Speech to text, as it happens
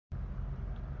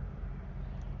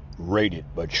Rated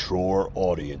mature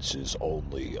audiences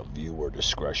only. Viewer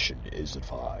discretion is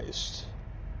advised.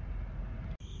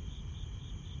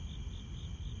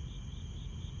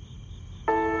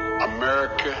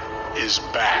 America is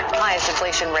back. Highest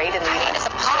inflation rate in the U.S.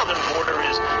 The southern border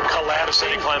is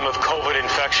collapsing. Climb of COVID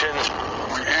infections.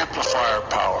 We amplify our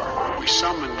power. We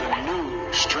summoned a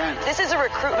new strength. This is a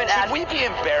recruitment ad. Should we be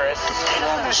embarrassed?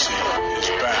 Diplomacy is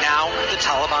back. Now the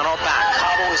Taliban are back.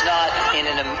 Kabul is not in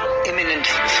an imminent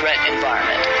threat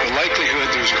environment. The likelihood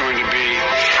there's going to be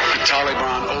the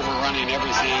Taliban overrunning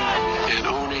everything and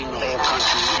owning the whole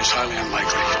country is highly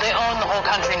unlikely. They own the whole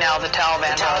country now, the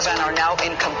Taliban. The Taliban are now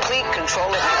in complete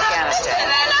control of Afghanistan.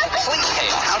 Complete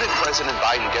chaos. How did President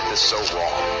Biden get this so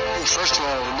wrong? First of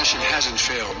all, the mission hasn't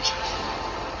failed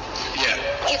yet.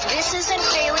 If this isn't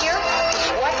failure,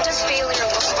 what does failure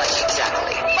look like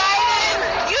exactly?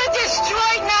 Biden, you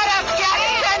destroyed not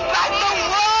Afghanistan, but the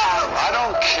world! I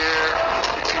don't care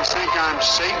if you think I'm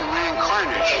Satan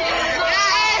reincarnated.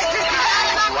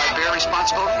 Do I bear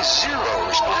responsibility? Zero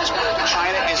responsibility.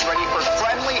 China is ready for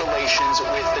friendly relations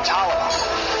with the Taliban.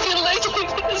 You're likely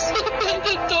going to open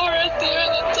the door at the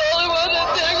end of the Taliban and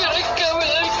they're going to come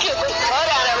in and kill us. Hold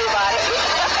on, everybody.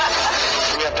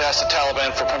 We have to ask the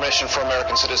Taliban for permission for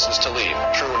American citizens to leave.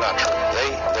 True or not true?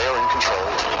 They are in control.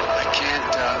 I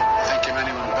can't think of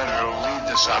anyone better to lead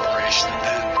this operation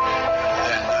than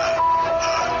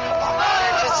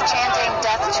Just chanting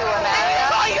death to America?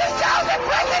 Call yourself the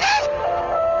president!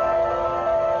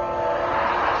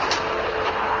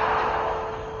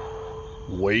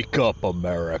 Wake up,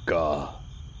 America.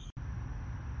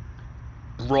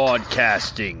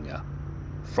 Broadcasting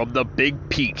from the Big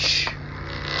Peach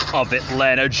of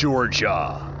Atlanta,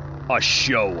 Georgia. A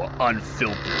show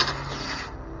unfiltered,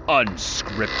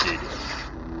 unscripted,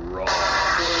 raw.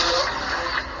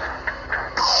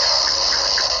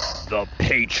 The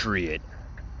Patriot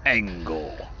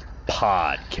Angle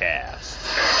Podcast.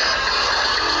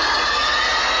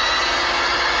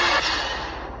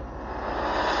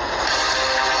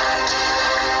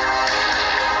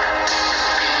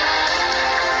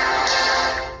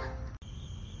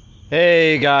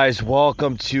 Hey guys,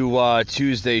 welcome to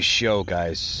Tuesday's show,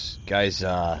 guys.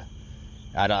 I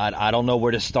don't know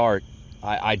where to start.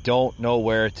 I don't know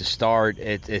where to start.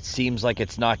 It seems like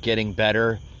it's not getting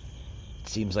better. It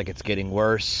seems like it's getting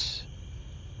worse.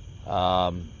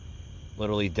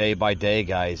 Literally day by day,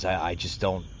 guys. I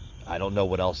don't know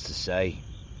what else to say.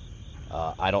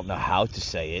 I don't know how to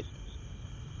say it.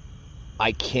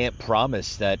 I can't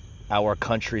promise that our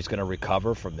country is going to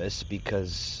recover from this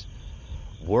because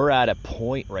we're at a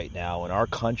point right now in our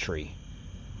country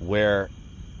where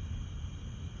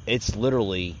it's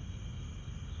literally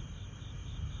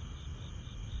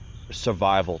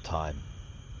survival time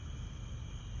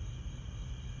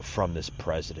from this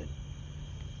president.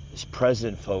 This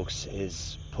president, folks,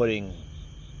 is putting,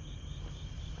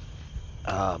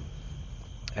 and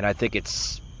I think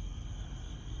it's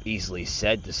easily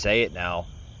said to say it now,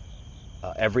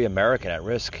 every American at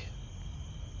risk.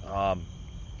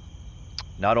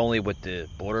 Not only with the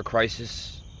border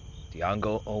crisis, the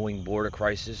ongoing border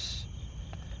crisis,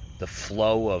 the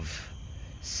flow of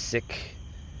sick,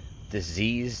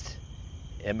 diseased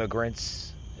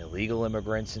immigrants, illegal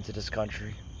immigrants into this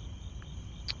country.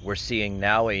 We're seeing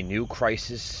now a new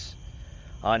crisis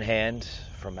on hand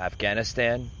from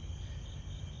Afghanistan.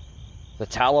 The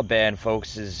Taliban,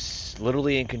 folks, is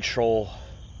literally in control,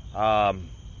 and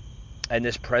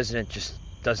this president just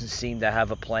doesn't seem to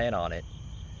have a plan on it.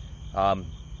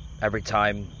 Every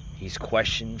time he's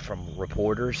questioned from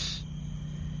reporters,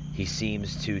 he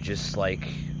seems to just like,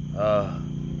 he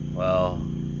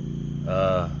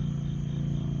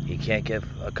can't give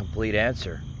a complete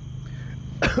answer.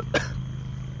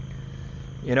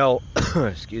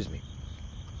 Excuse me.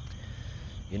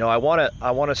 I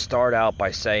want to start out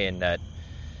by saying that,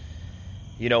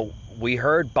 we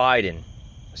heard Biden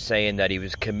saying that he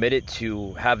was committed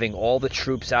to having all the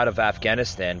troops out of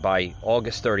Afghanistan by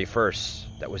August 31st.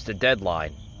 That was the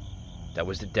deadline. That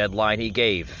was the deadline he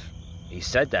gave. He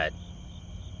said that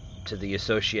to the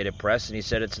Associated Press, and he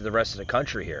said it to the rest of the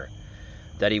country here,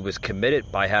 that he was committed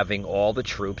by having all the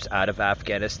troops out of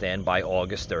Afghanistan by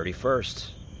August 31st.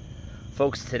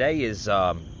 Folks, today is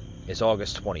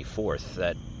August 24th.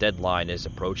 That deadline is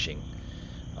approaching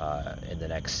in the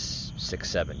next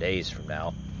 6-7 days from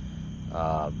now.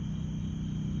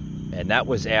 And that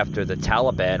was after the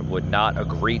Taliban would not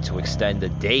agree to extend the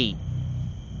date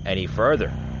any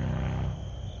further.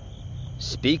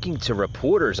 Speaking to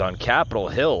reporters on Capitol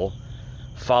Hill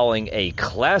following a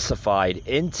classified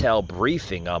intel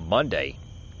briefing on Monday,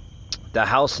 the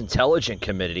House Intelligence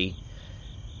Committee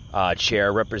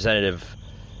Chair, Representative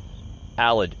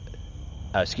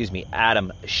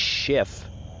Adam Schiff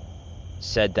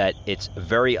said that it's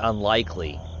very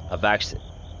unlikely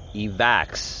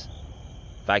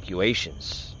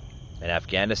evacuations in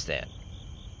Afghanistan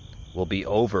will be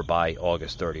over by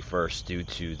August 31st due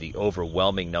to the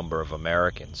overwhelming number of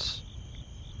Americans,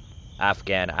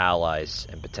 Afghan allies,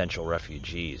 and potential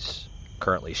refugees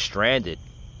currently stranded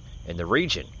in the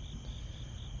region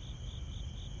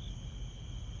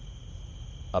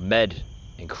amid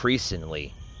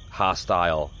increasingly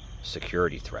hostile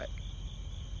security threat.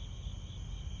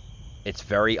 It's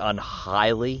very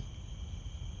unlikely.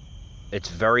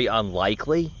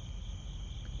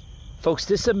 Folks,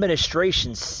 this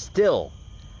administration still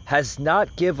has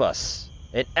not given us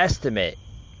an estimate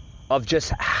of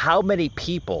just how many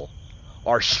people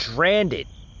are stranded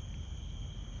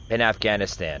in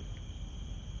Afghanistan.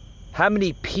 How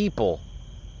many people,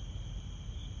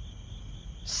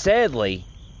 sadly,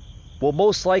 will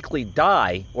most likely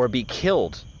die or be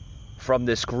killed from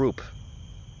this group.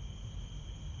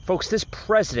 Folks, this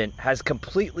president has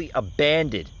completely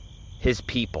abandoned his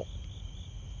people.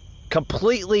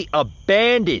 Completely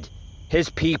abandoned his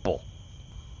people.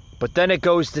 But then it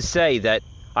goes to say that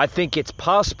I think it's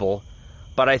possible,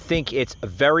 but I think it's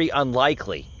very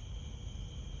unlikely,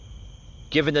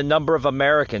 given the number of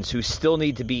Americans who still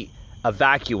need to be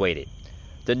evacuated,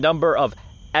 the number of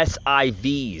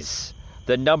SIVs,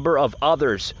 the number of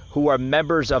others who are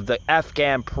members of the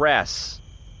Afghan press,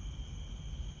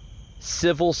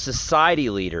 civil society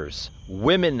leaders,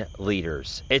 women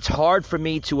leaders. It's hard for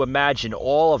me to imagine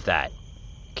all of that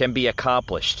can be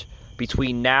accomplished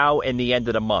between now and the end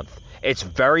of the month. It's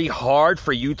very hard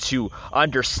for you to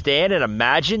understand and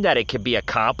imagine that it can be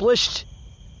accomplished.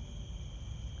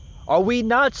 Are we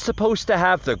not supposed to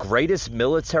have the greatest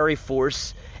military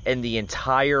force in the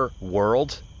entire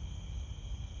world?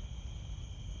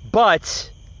 But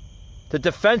the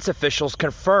defense officials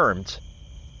confirmed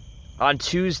on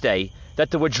Tuesday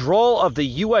that the withdrawal of the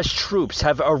U.S. troops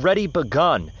have already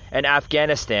begun in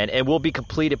Afghanistan and will be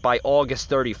completed by August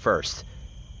 31st.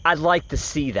 I'd like to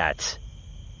see that.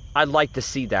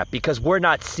 Because we're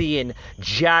not seeing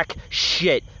jack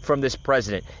shit from this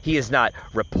president. He is not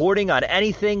reporting on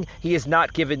anything. He is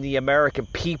not giving the American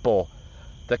people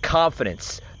the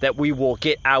confidence that we will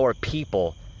get our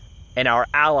people and our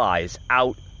allies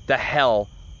out the hell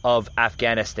of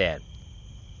Afghanistan.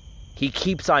 He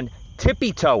keeps on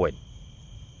tippy-toeing.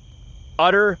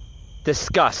 Utter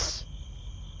disgustness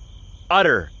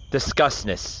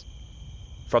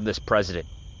from this president.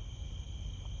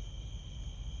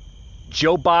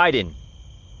 Joe Biden,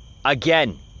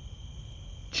 again,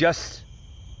 just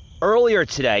earlier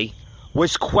today,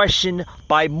 was questioned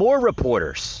by more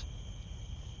reporters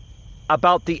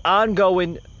about the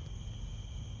ongoing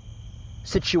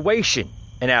situation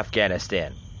in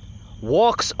Afghanistan.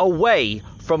 Walks away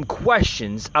from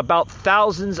questions about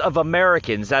thousands of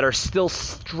Americans that are still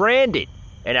stranded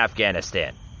in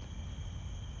Afghanistan.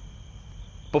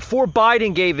 Before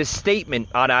Biden gave his statement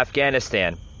on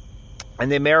Afghanistan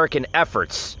and the American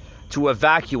efforts to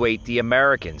evacuate the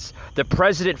Americans, the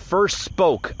president first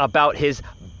spoke about his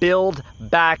Build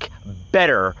Back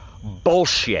Better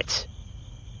bullshit.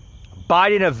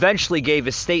 Biden eventually gave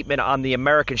a statement on the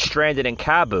Americans stranded in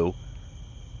Kabul.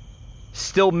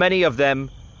 Still, many of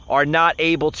them are not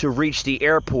able to reach the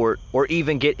airport or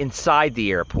even get inside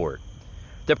the airport.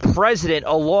 The president,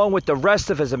 along with the rest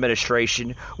of his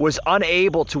administration, was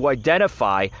unable to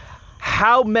identify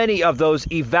how many of those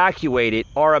evacuated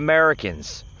are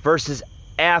Americans versus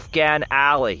Afghan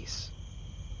allies.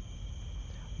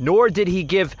 Nor did he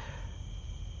give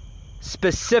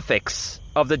specifics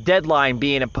of the deadline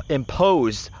being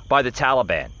imposed by the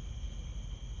Taliban.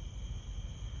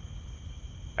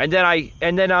 And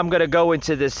then I'm going to go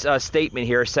into this statement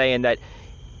here saying that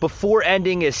before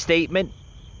ending his statement,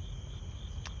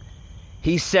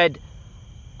 he said,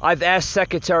 I've asked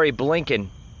Secretary Blinken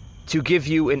to give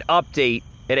you an update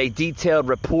and a detailed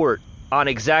report on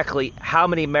exactly how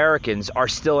many Americans are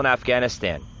still in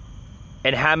Afghanistan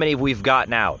and how many we've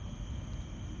gotten out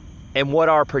and what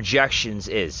our projections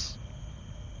is.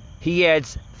 He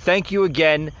adds, thank you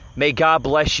again. May God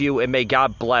bless you and may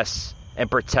God bless and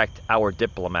protect our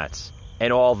diplomats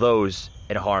and all those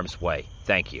in harm's way.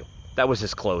 Thank you. That was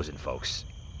his closing, folks.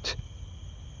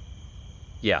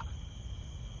 Yeah.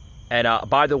 And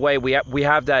by the way, we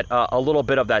have that a little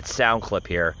bit of that sound clip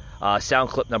here. Sound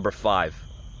clip number 5.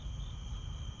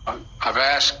 I've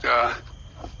asked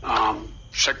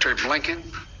Secretary Blinken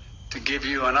to give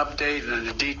you an update and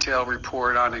a detailed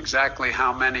report on exactly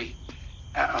how many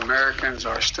Americans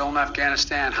are still in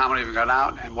Afghanistan, how many have got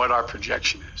out, and what our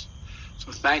projection is.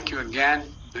 So thank you again.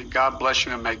 May God bless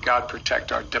you, and may God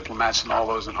protect our diplomats and all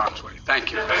those in harm's way.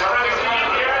 Thank you. Can you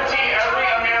guarantee every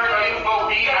American will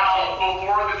be out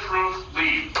before the troops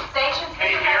leave? Sanctions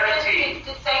Can you guarantee?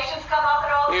 Did sanctions come up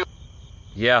at all?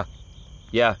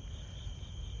 Yeah.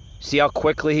 See how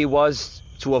quickly he was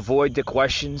to avoid the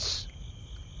questions?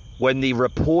 When the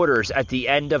reporters at the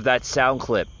end of that sound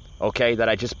clip, okay, that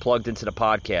I just plugged into the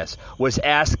podcast, was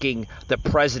asking the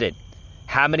president,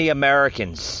 how many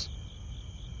Americans?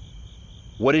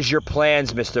 What is your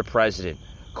plans, Mr. President?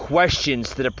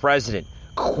 Questions to the president.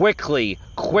 Quickly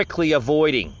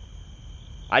avoiding.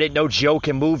 I didn't know Joe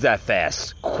can move that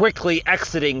fast. Quickly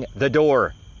exiting the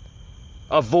door.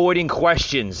 Avoiding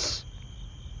questions.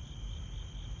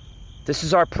 This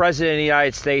is our president of the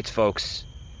United States, folks.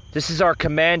 This is our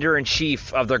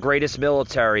commander-in-chief of the greatest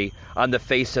military on the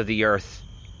face of the earth.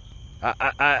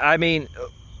 I mean,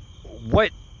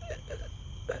 what?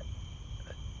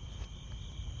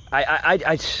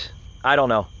 I don't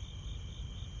know.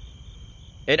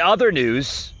 In other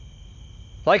news,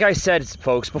 like I said,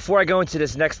 folks, before I go into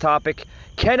this next topic,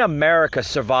 can America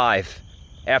survive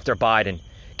after Biden?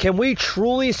 Can we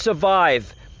truly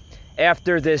survive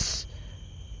after this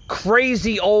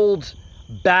crazy old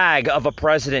bag of a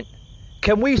president?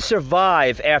 Can we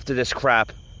survive after this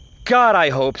crap? God, I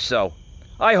hope so.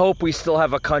 I hope we still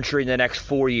have a country in the next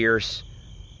 4 years.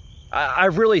 I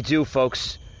really do,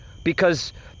 folks,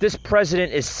 because this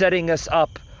president is setting us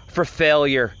up for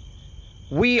failure.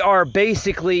 We are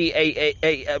basically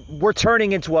we're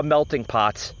turning into a melting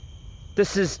pot.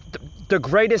 This is the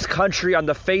greatest country on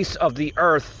the face of the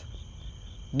earth,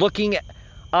 looking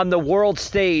on the world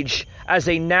stage as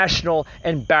a national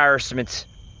embarrassment.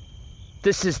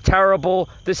 This is terrible.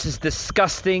 This is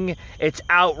disgusting. It's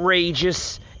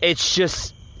outrageous. It's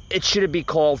just, it shouldn't be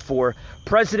called for.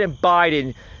 President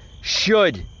Biden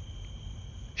should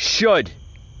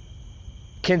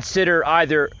consider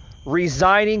either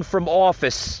resigning from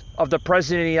office of the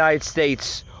President of the United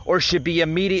States or should be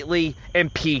immediately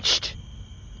impeached.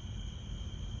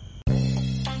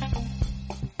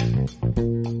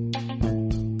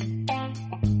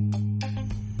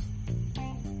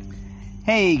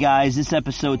 Hey guys, this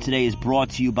episode today is brought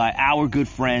to you by our good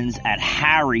friends at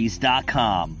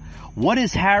Harry's.com. What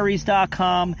is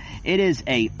Harry's.com? It is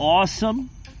a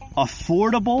awesome,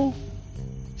 affordable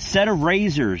set of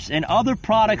razors and other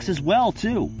products as well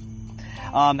too.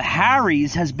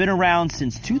 Harry's has been around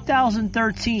since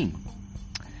 2013.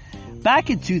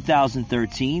 Back in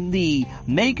 2013, the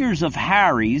makers of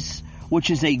Harry's,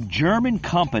 which is a German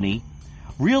company,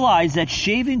 realized that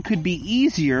shaving could be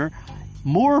easier,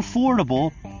 more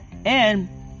affordable, and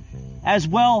as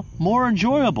well more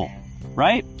enjoyable,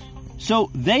 right? So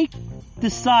they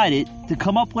decided to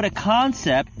come up with a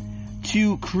concept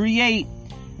to create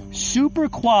super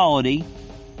quality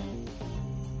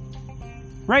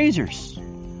razors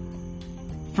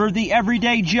for the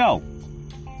everyday Joe.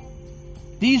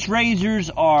 These razors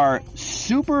are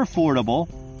super affordable,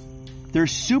 they're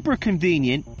super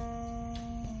convenient,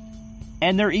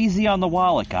 and they're easy on the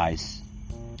wallet, guys.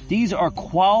 These are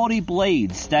quality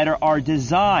blades that are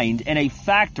designed in a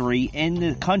factory in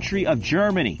the country of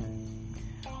Germany.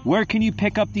 Where can you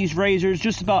pick up these razors?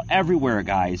 Just about everywhere,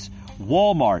 guys.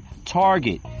 Walmart,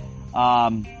 Target,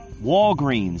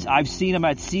 Walgreens. I've seen them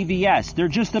at CVS. They're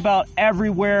just about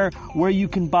everywhere where you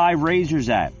can buy razors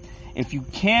at. If you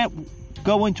can't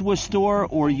go into a store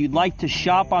or you'd like to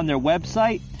shop on their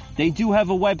website, they do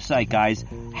have a website, guys.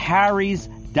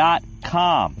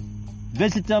 Harrys.com.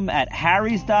 Visit them at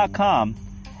Harrys.com,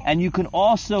 and you can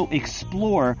also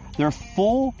explore their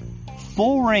full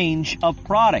range of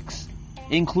products,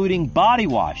 including body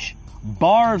wash,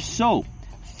 bar of soap,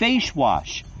 face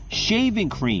wash, shaving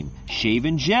cream,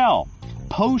 shaving gel,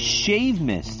 post-shave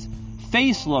mist,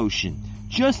 face lotion,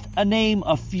 just to name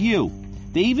a few.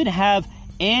 They even have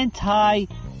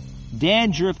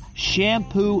anti-dandruff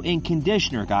shampoo and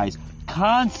conditioner, guys.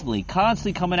 Constantly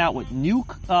coming out with new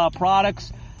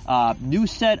products, new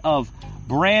set of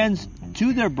brands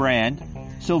to their brand.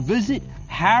 So visit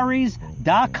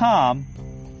Harrys.com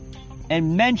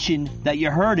and mention that you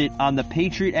heard it on the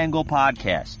Patriot Angle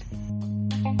podcast.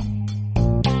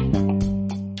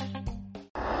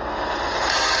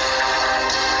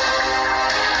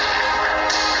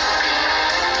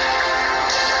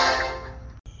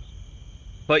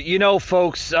 But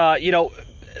folks,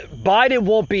 Biden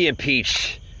won't be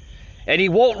impeached, and he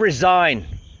won't resign.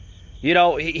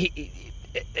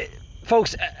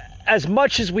 Folks, as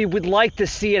much as we would like to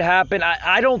see it happen,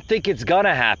 I don't think it's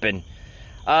gonna happen.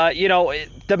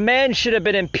 The man should have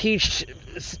been impeached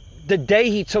the day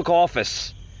he took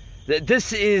office.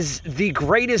 This is the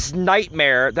greatest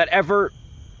nightmare that ever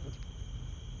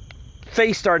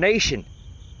faced our nation.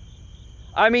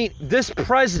 I mean, this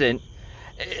president,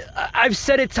 I've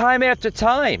said it time after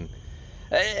time.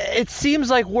 It seems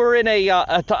like we're in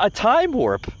a time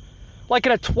warp, like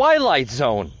in a twilight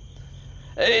zone.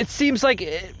 It seems like,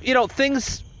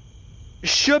 things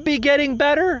should be getting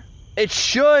better. It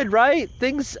should, right?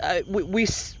 Things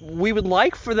we would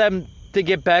like for them to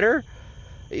get better.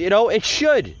 It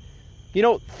should.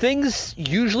 Things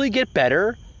usually get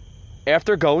better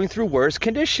after going through worse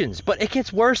conditions, but it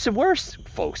gets worse and worse,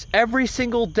 folks. Every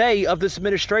single day of this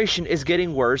administration is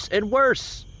getting worse and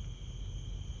worse.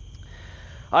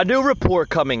 A new report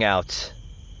coming out.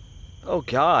 Oh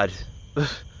God.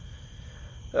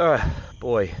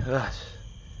 Boy.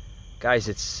 Guys,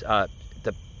 it's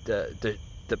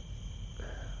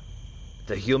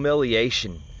the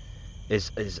humiliation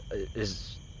is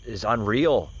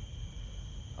unreal.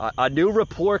 A new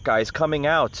report, guys, coming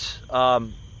out.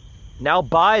 Now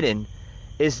Biden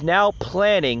is now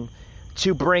planning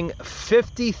to bring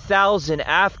 50,000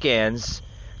 Afghans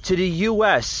to the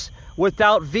U.S.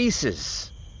 without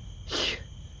visas.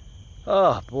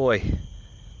 Oh, boy.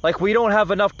 Like we don't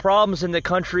have enough problems in the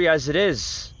country as it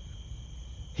is.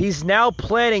 He's now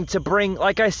planning to bring,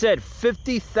 like I said,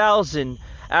 50,000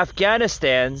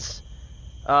 Afghanistan's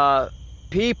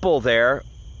people there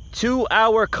to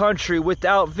our country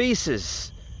without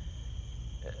visas.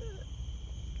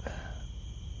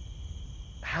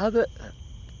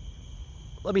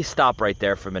 Let me stop right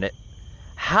there for a minute.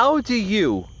 How do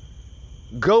you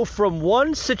go from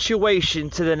one situation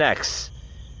to the next?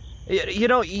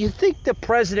 You think the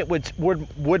president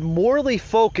would morally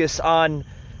focus on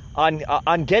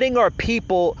getting our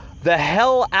people the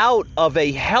hell out of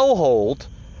a hellhole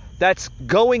that's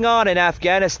going on in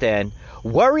Afghanistan,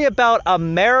 worry about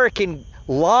American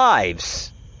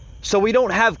lives so we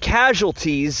don't have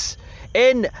casualties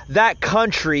in that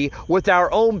country with our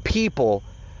own people,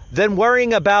 than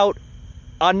worrying about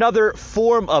another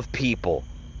form of people.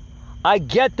 I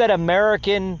get that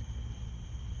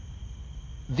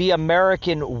the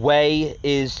American way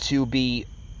is to be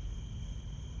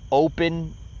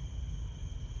open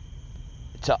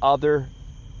to other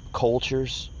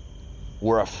cultures.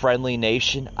 We're a friendly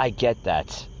nation. I get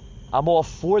that. I'm all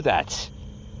for that.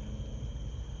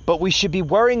 But we should be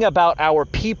worrying about our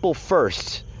people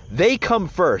first. They come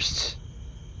first.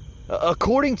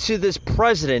 According to this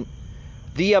president,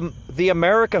 the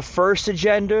America First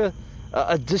agenda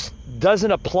just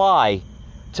doesn't apply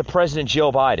to President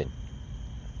Joe Biden.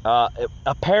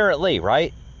 Apparently,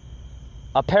 right?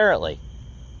 Apparently.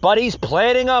 But he's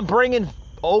planning on bringing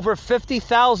over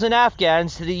 50,000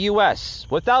 Afghans to the U.S.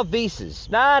 without visas.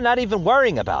 Not even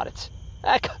worrying about it.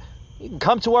 You can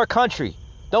come to our country.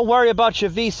 Don't worry about your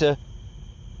visa.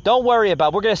 Don't worry about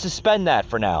it. We're going to suspend that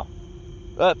for now.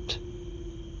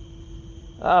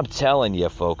 I'm telling you,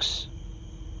 folks.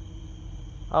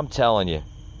 I'm telling you.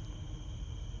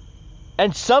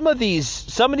 And some of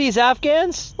these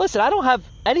Afghans, listen, I don't have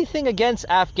anything against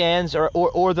Afghans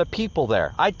or the people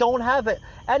there. I don't have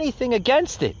anything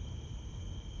against it.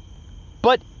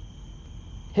 But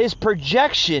his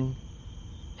projection,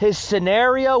 his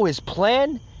scenario, his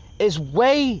plan is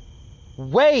way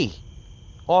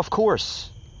off course.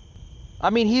 I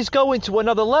mean, he's going to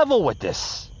another level with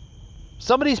this.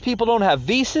 Some of these people don't have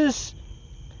visas.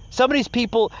 Some of these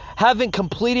people haven't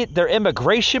completed their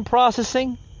immigration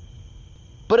processing.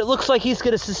 But it looks like he's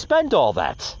going to suspend all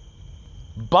that.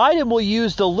 Biden will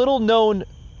use the little-known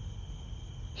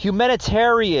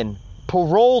humanitarian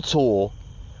parole tool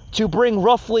to bring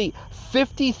roughly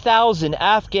 50,000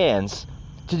 Afghans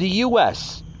to the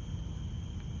U.S.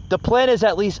 The plan is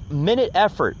at least minute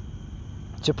effort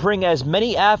to bring as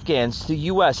many Afghans to the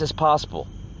U.S. as possible,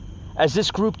 as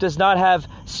this group does not have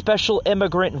special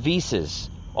immigrant visas,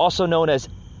 also known as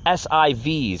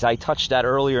SIVs. I touched that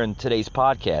earlier in today's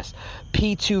podcast.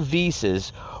 P2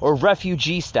 visas or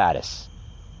refugee status.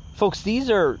 Folks,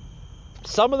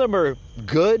 some of them are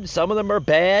good, some of them are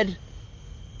bad.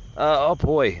 Oh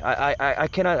boy, I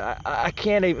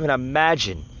can't even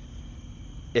imagine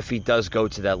if he does go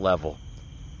to that level.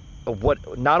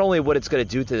 Not only what it's going to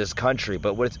do to this country,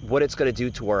 but what it's going to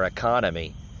do to our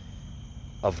economy,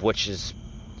 of which is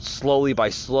slowly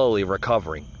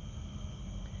recovering.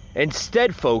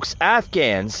 Instead, folks,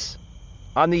 Afghans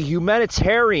on the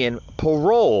humanitarian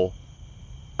parole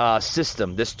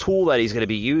system, this tool that he's going to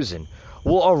be using,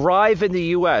 will arrive in the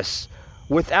U.S.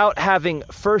 without having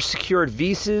first secured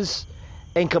visas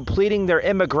and completing their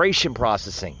immigration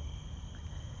processing.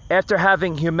 After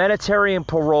having humanitarian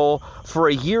parole for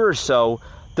a year or so,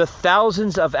 the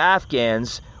thousands of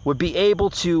Afghans would be able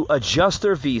to adjust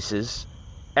their visas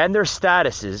and their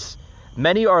statuses,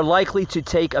 many are likely to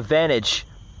take advantage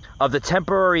of the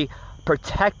temporary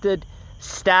protected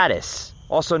status,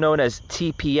 also known as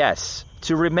TPS,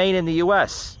 to remain in the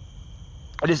U.S.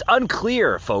 It is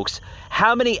unclear, folks,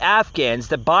 how many Afghans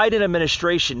the Biden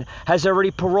administration has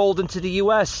already paroled into the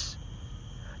U.S.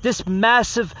 This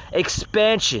massive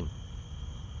expansion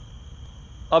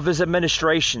of his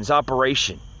administration's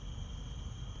operation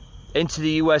into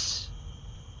the U.S.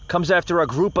 comes after a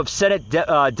group of Senate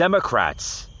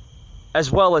Democrats,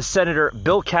 as well as Senator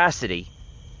Bill Cassidy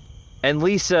and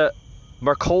Lisa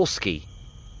Murkowski,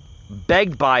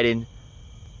 begged Biden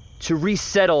to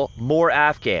resettle more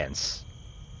Afghans.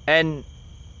 And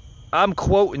I'm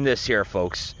quoting this here,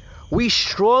 folks. We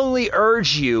strongly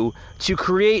urge you to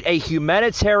create a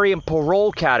humanitarian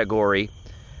parole category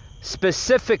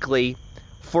specifically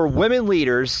for women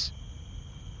leaders,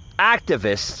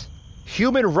 activists,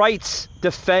 human rights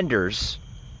defenders,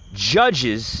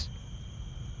 judges,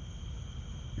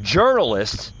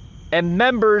 journalists, and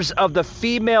members of the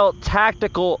female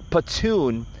tactical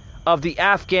platoon of the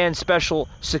Afghan Special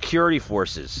Security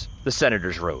Forces, the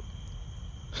senators wrote.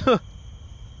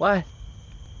 What?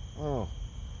 Oh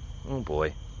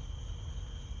boy.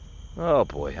 Oh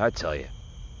boy, I tell you.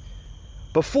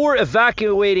 Before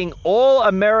evacuating all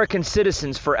American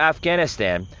citizens for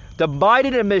Afghanistan, the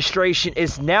Biden administration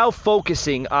is now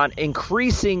focusing on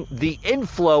increasing the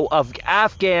inflow of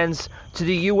Afghans to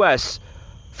the U.S.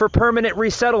 for permanent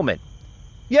resettlement.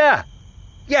 Yeah.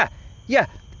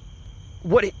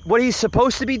 What he's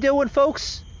supposed to be doing,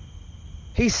 folks?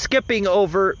 He's skipping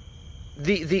over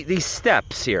these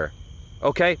steps here.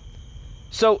 Okay?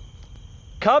 So,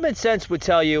 common sense would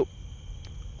tell you,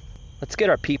 let's get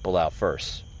our people out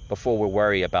first before we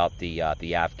worry about the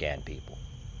Afghan people.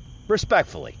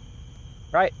 Respectfully.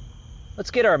 Right?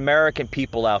 Let's get our American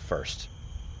people out first.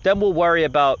 Then we'll worry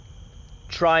about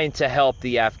trying to help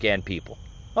the Afghan people.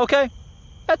 Okay?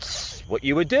 That's what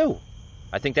you would do.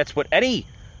 I think that's what any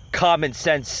common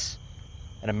sense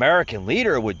an American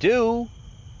leader would do.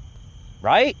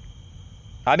 Right?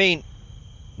 I mean,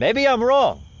 maybe I'm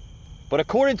wrong. But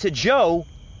according to Joe,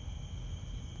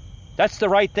 that's the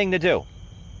right thing to do.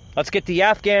 Let's get the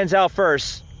Afghans out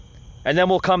first, and then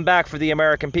we'll come back for the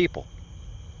American people.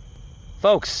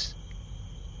 Folks,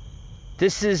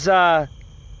 this is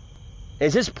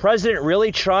this president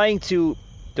really trying to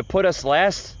put us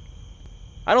last?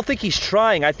 I don't think he's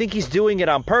trying. I think he's doing it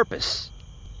on purpose.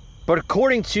 But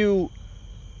according to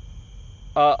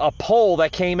a poll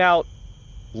that came out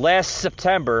last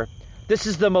September, this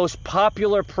is the most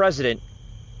popular president,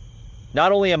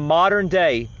 not only in modern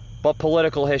day, but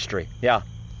political history. Yeah,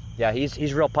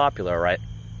 he's real popular, right?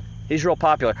 He's real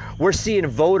popular. We're seeing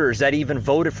voters that even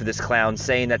voted for this clown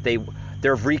saying that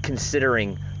they're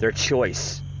reconsidering their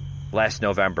choice last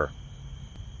November.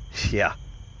 Yeah.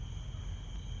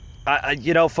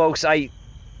 Folks, I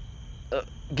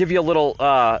give you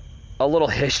a little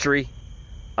history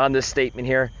on this statement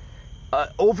here.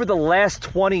 Over the last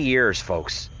 20 years,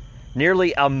 folks,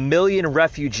 nearly 1 million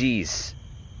refugees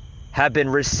have been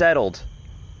resettled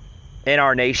in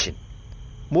our nation.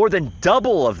 More than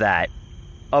double of that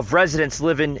of residents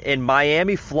living in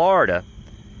Miami, Florida,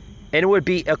 and it would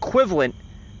be equivalent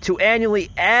to annually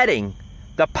adding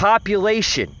the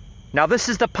population. Now, this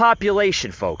is the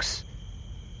population, folks.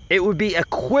 It would be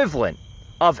equivalent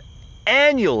of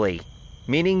annually,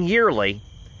 meaning yearly,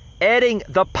 adding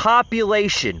the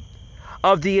population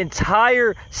of the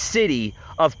entire city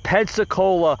of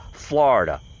Pensacola,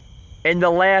 Florida, in the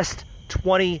last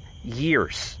 20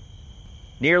 years.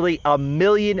 Nearly 1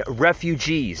 million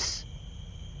refugees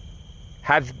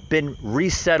have been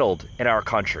resettled in our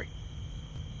country.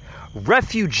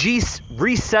 Refugee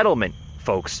resettlement,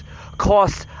 folks,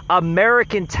 costs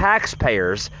American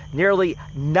taxpayers nearly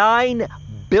 $9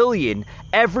 billion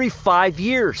every 5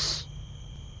 years.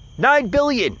 $9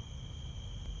 billion.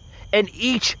 And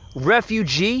each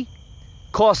refugee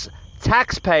costs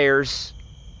taxpayers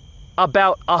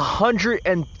about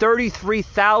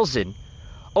 $133,000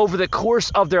 over the course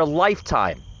of their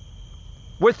lifetime.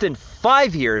 Within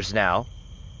 5 years now,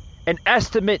 an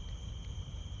estimate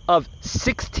of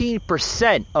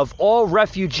 16% of all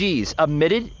refugees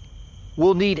admitted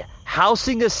will need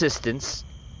housing assistance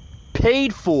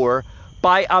paid for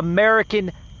by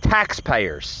American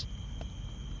taxpayers.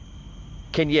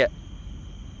 Can you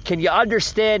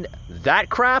understand that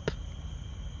crap?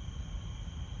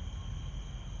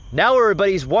 Now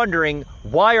everybody's wondering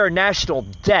why our national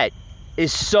debt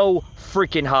is so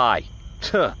freaking high.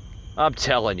 I'm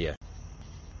telling you.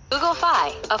 Google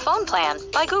Fi, a phone plan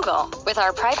by Google. With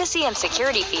our privacy and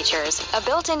security features, a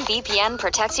built-in VPN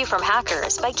protects you from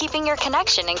hackers by keeping your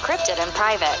connection encrypted and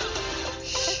private.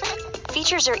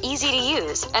 Features are easy to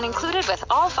use and included with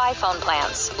all 5 phone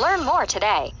plans. Learn more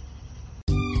today.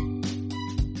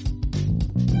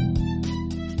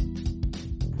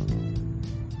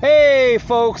 Hey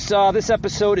folks, this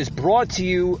episode is brought to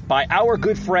you by our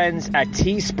good friends at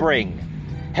Teespring.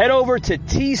 Head over to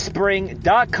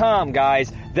teespring.com,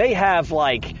 guys. They have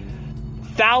like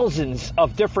thousands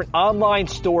of different online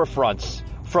storefronts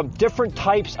from different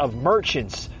types of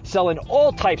merchants selling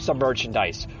all types of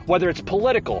merchandise, whether it's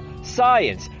political,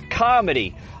 science,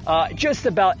 comedy, just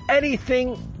about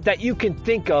anything that you can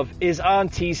think of is on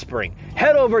Teespring.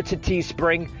 Head over to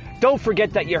Teespring. Don't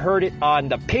forget that you heard it on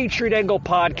the Patriot Angle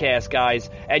podcast, guys,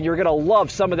 and you're going to love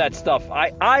some of that stuff.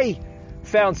 I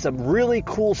found some really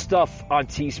cool stuff on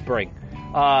Teespring.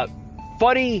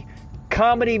 Funny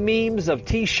comedy memes of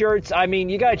t-shirts. I mean,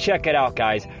 you got to check it out,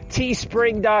 guys.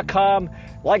 Teespring.com.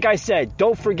 Like I said,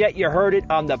 don't forget you heard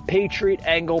it on the Patriot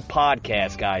Angle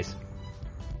podcast, guys.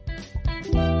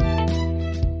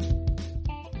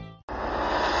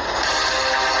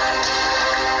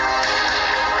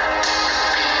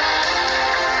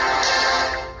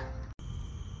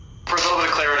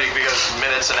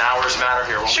 And hours matter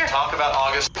here. When we talk about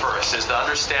August 1st, is the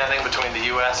understanding between the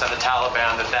U.S. and the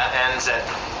Taliban that ends at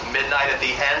midnight at the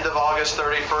end of August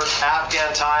 31st,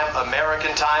 Afghan time,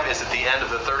 American time? Is it the end of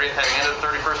the 30th, at the end of the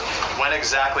 31st? When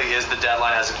exactly is the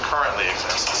deadline as it currently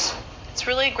exists? It's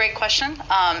really a great question,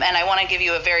 and I want to give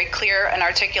you a very clear and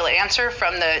articulate answer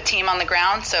from the team on the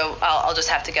ground, so I'll just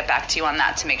have to get back to you on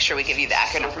that to make sure we give you the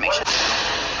accurate information.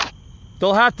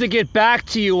 They'll have to get back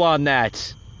to you on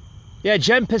that. Yeah,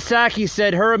 Jen Psaki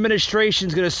said her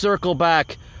administration's going to circle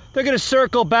back. They're going to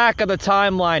circle back on the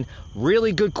timeline.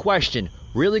 Really good question.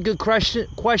 Really good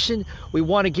question. We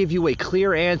want to give you a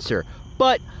clear answer.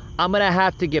 But I'm going to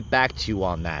have to get back to you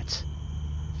on that.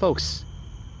 Folks,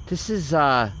 this is,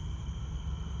 I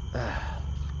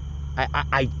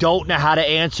don't know how to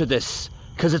answer this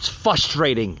because it's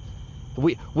frustrating.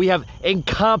 We have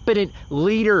incompetent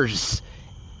leaders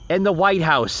in the White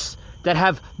House that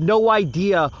have no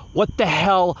idea what the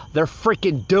hell they're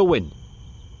freaking doing.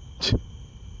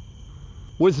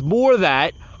 With more of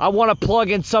that, I want to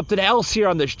plug in something else here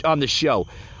on the show.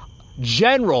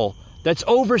 General that's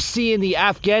overseeing the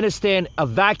Afghanistan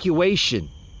evacuation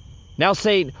now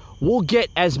saying we'll get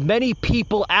as many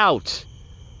people out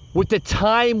with the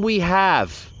time we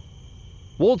have.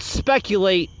 Won't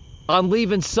speculate on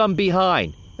leaving some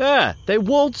behind. They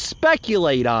won't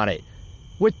speculate on it.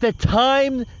 With the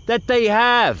time that they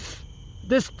have.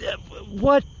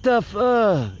 What the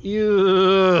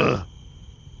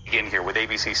In here with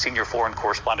ABC senior foreign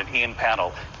correspondent Ian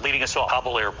Pannell, leading us off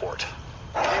Kabul airport.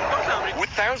 With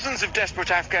thousands of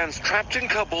desperate Afghans trapped in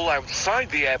Kabul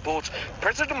outside the airport,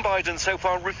 President Biden so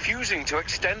far refusing to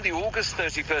extend the August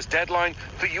 31st deadline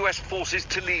for U.S. forces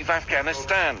to leave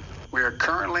Afghanistan. We are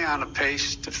currently on a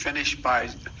pace to finish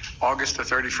by August the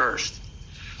 31st.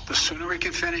 The sooner we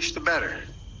can finish, the better.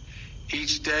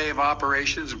 Each day of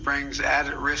operations brings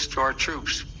added risk to our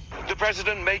troops. The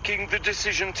president making the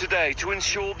decision today to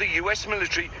ensure the U.S.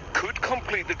 military could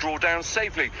complete the drawdown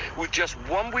safely with just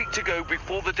 1 week to go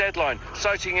before the deadline,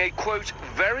 citing a, quote,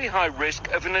 very high risk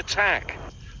of an attack.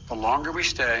 The longer we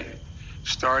stay,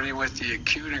 starting with the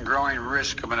acute and growing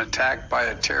risk of an attack by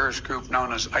a terrorist group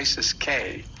known as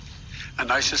ISIS-K, an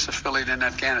ISIS affiliate in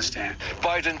Afghanistan.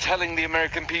 Biden telling the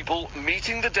American people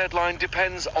meeting the deadline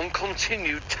depends on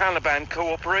continued Taliban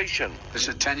cooperation. It's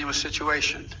a tenuous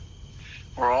situation.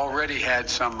 We're already had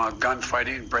some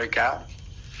gunfighting break out.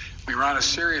 We run a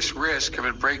serious risk of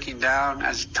it breaking down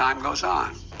as time goes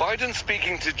on. Biden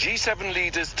speaking to G7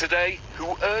 leaders today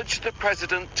who urged the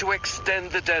president to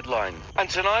extend the deadline. And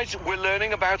tonight we're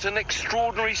learning about an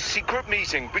extraordinary secret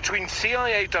meeting between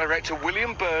CIA Director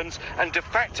William Burns and de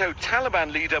facto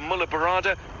Taliban leader Mullah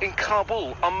Baradar in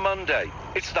Kabul on Monday.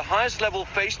 It's the highest level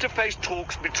face-to-face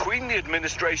talks between the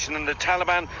administration and the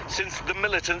Taliban since the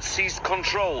militants seized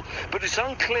control, but it's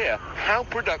unclear how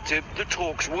productive the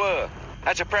talks were.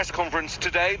 At a press conference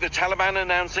today, the Taliban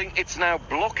announcing it's now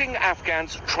blocking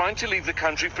Afghans trying to leave the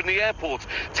country from the airport,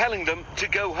 telling them to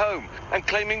go home, and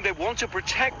claiming they want to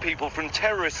protect people from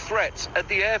terrorist threats at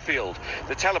the airfield.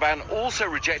 The Taliban also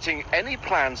rejecting any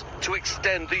plans to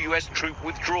extend the U.S. troop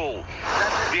withdrawal.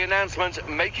 The announcement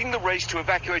making the race to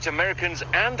evacuate Americans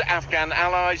and Afghan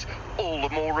allies all the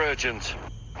more urgent.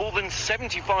 More than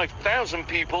 75,000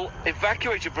 people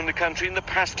evacuated from the country in the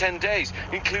past 10 days,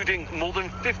 including more than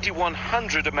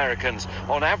 5,100 Americans.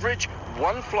 On average,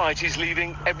 one flight is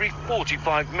leaving every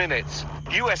 45 minutes.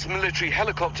 U.S. military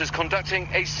helicopters conducting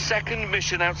a second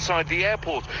mission outside the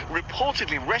airport,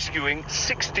 reportedly rescuing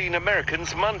 16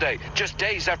 Americans Monday, just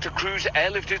days after crews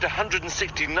airlifted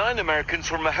 169 Americans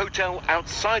from a hotel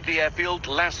outside the airfield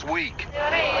last week.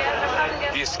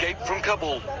 The escape from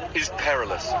Kabul is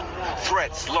perilous.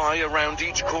 Threats lie around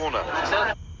each corner.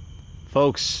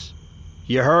 Folks,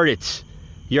 you heard it.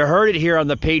 You heard it here on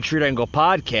the Patriot Angle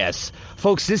podcast.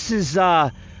 Folks, this is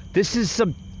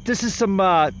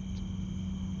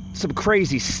some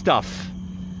crazy stuff.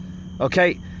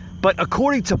 Okay? But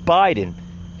according to Biden,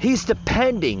 he's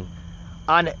depending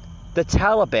on the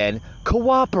Taliban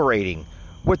cooperating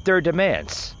with their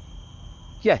demands.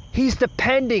 Yeah, he's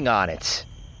depending on it.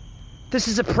 This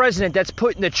is a president that's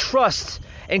putting the trust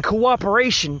and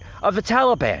cooperation of the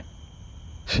Taliban.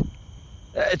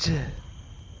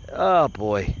 Oh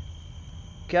boy,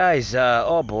 guys.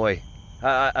 Oh boy.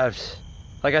 Like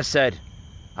I said,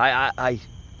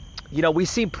 we've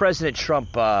seen President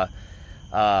Trump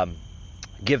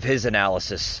give his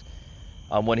analysis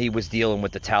on when he was dealing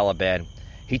with the Taliban.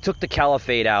 He took the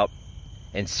caliphate out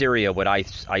in Syria with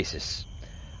ISIS.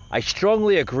 I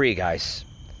strongly agree, guys.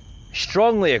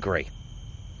 Strongly agree.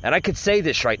 And I could say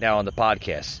this right now on the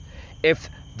podcast. If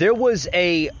there was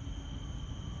a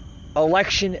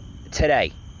election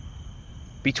today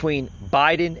between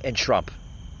Biden and Trump,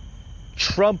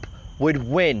 Trump would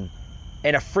win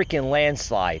in a freaking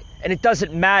landslide. And it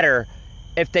doesn't matter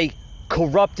if they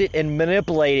corrupted and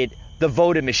manipulated the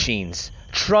voting machines.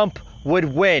 Trump would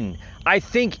win. I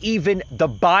think even the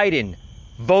Biden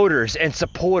voters and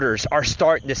supporters are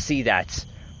starting to see that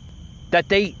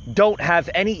they don't have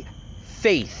any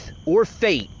faith or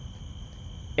fate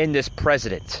in this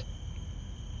president.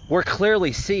 We're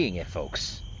clearly seeing it,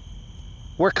 folks.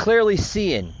 We're clearly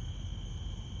seeing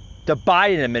the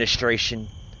Biden administration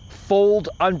fold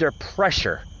under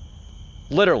pressure.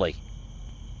 Literally.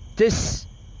 This,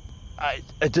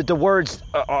 the words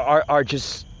are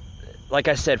just, like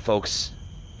I said, folks,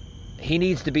 he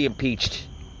needs to be impeached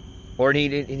or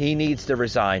he needs to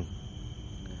resign.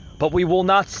 But we will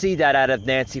not see that out of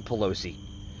Nancy Pelosi.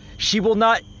 She will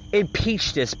not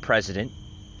impeach this president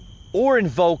or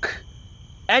invoke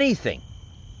anything.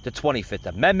 The 25th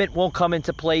Amendment won't come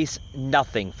into place.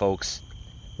 Nothing, folks.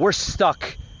 We're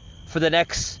stuck for the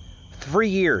next 3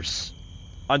 years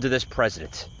under this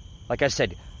president. Like I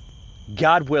said,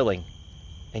 God willing,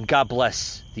 and God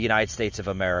bless the United States of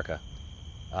America.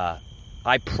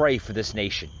 I pray for this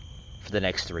nation for the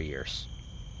next 3 years.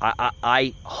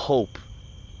 I hope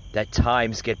that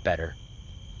times get better.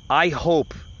 I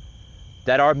hope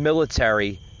that our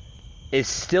military is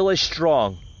still as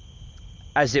strong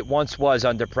as it once was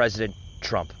under President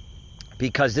Trump,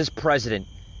 because this president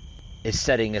is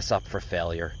setting us up for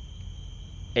failure.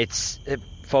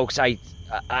 Folks, I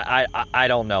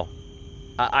don't know.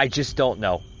 I just don't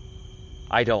know.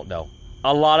 I don't know.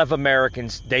 A lot of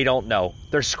Americans, they don't know.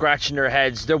 They're scratching their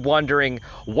heads. They're wondering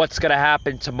what's going to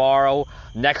happen tomorrow,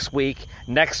 next week,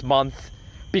 next month,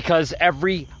 because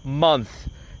every month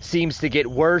seems to get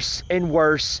worse and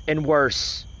worse and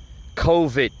worse.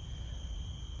 COVID,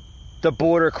 the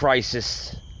border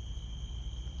crisis,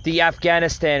 the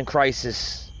Afghanistan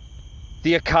crisis,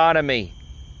 the economy.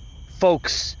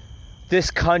 Folks, this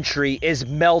country is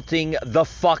melting the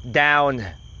fuck down.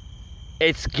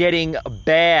 It's getting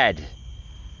bad.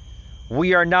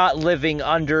 We are not living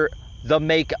under the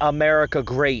Make America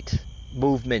Great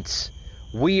movements.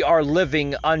 We are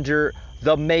living under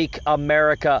the Make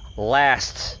America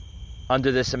Last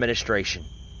under this administration.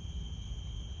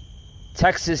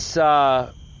 Texas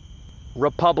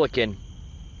Republican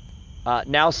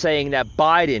now saying that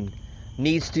Biden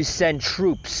needs to send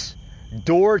troops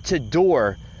door to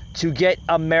door to get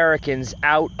Americans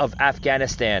out of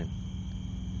Afghanistan.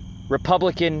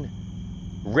 Republican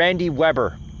Randy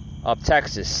Weber of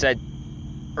Texas said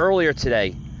earlier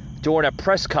today during a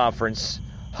press conference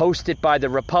hosted by the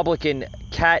Republican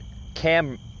Kat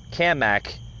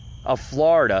Cammack of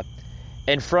Florida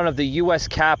in front of the U.S.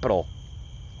 Capitol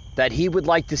that he would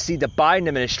like to see the Biden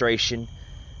administration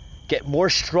get more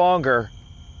stronger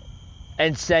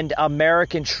and send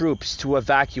American troops to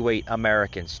evacuate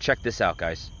Americans. Check this out,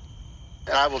 guys.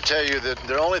 And I will tell you that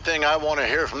the only thing I want to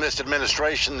hear from this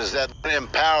administration is that they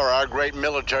empower our great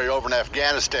military over in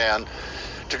Afghanistan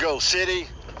to go city,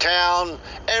 town,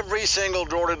 every single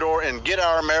door to door and get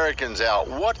our Americans out.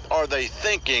 What are they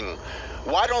thinking?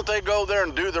 Why don't they go there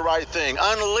and do the right thing?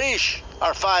 Unleash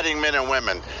our fighting men and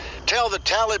women. Tell the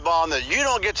Taliban that you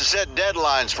don't get to set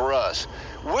deadlines for us.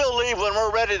 We'll leave when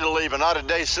we're ready to leave and not a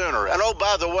day sooner. And oh,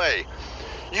 by the way,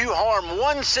 You harm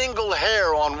one single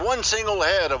hair on one single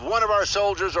head of one of our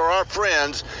soldiers or our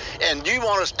friends, and you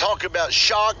want us to talk about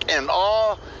shock and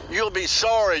awe, you'll be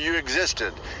sorry you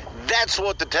existed. That's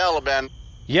what the Taliban...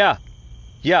 Yeah.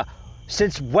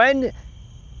 Since when,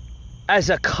 as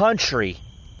a country,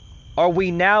 are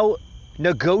we now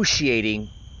negotiating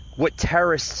with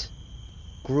terrorist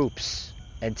groups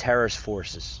and terrorist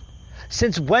forces?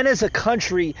 Since when, as a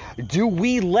country, do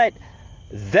we let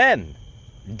them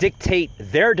dictate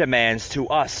their demands to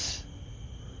us?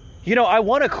 You know, I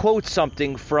want to quote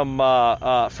something from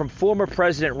former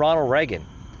President Ronald Reagan.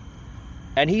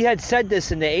 And he had said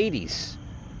this in the 80s.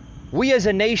 We as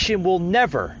a nation will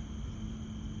never,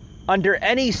 under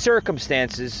any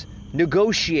circumstances,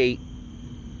 negotiate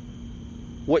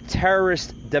what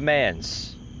terrorist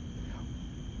demands.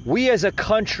 We as a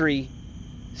country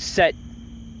set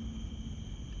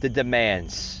the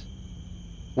demands.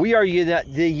 We are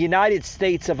the United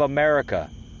States of America.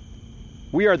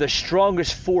 We are the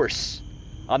strongest force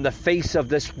on the face of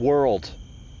this world.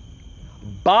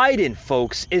 Biden,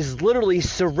 folks, is literally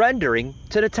surrendering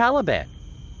to the Taliban.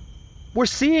 We're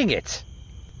seeing it.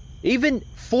 Even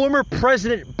former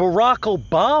President Barack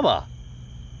Obama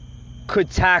could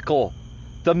tackle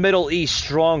the Middle East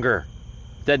stronger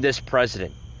than this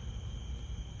president.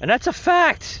 And that's a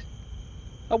fact.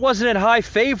 I wasn't in high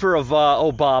favor of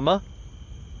Obama,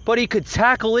 but he could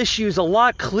tackle issues a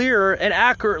lot clearer and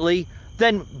accurately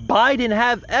than Biden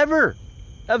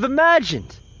have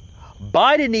imagined.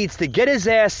 Biden needs to get his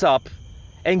ass up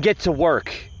and get to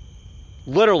work.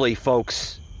 Literally,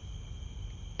 folks.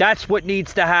 That's what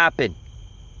needs to happen.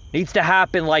 Needs to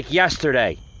happen like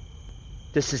yesterday.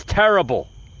 This is terrible.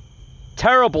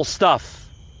 Terrible stuff.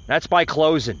 That's my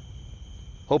closing.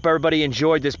 Hope everybody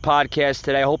enjoyed this podcast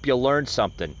today. I hope you learned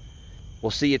something.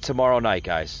 We'll see you tomorrow night,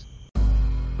 guys.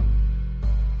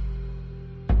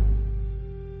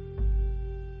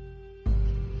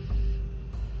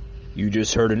 You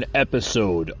just heard an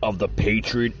episode of the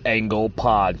Patriot Angle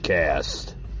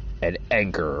Podcast, an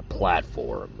Anchor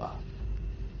platform.